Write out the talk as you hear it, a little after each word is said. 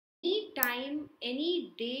time,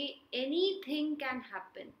 any day, anything can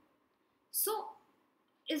happen. So,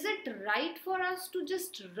 is it right for us to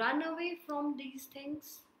just run away from these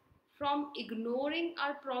things? From ignoring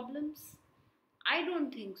our problems? I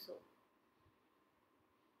don't think so.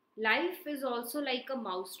 Life is also like a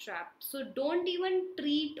mousetrap. So don't even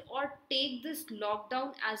treat or take this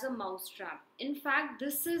lockdown as a mousetrap. In fact,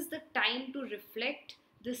 this is the time to reflect.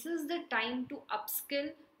 This is the time to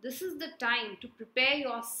upskill. This is the time to prepare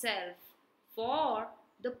yourself for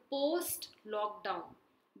the post lockdown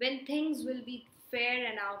when things will be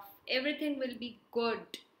fair enough, everything will be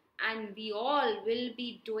good, and we all will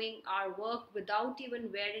be doing our work without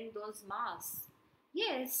even wearing those masks.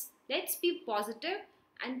 Yes, let's be positive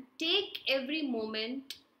and take every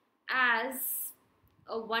moment as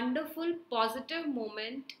a wonderful, positive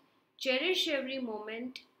moment. Cherish every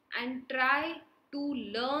moment and try to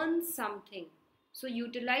learn something. So,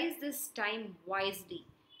 utilize this time wisely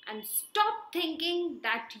and stop thinking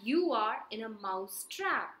that you are in a mouse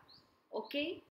trap. Okay?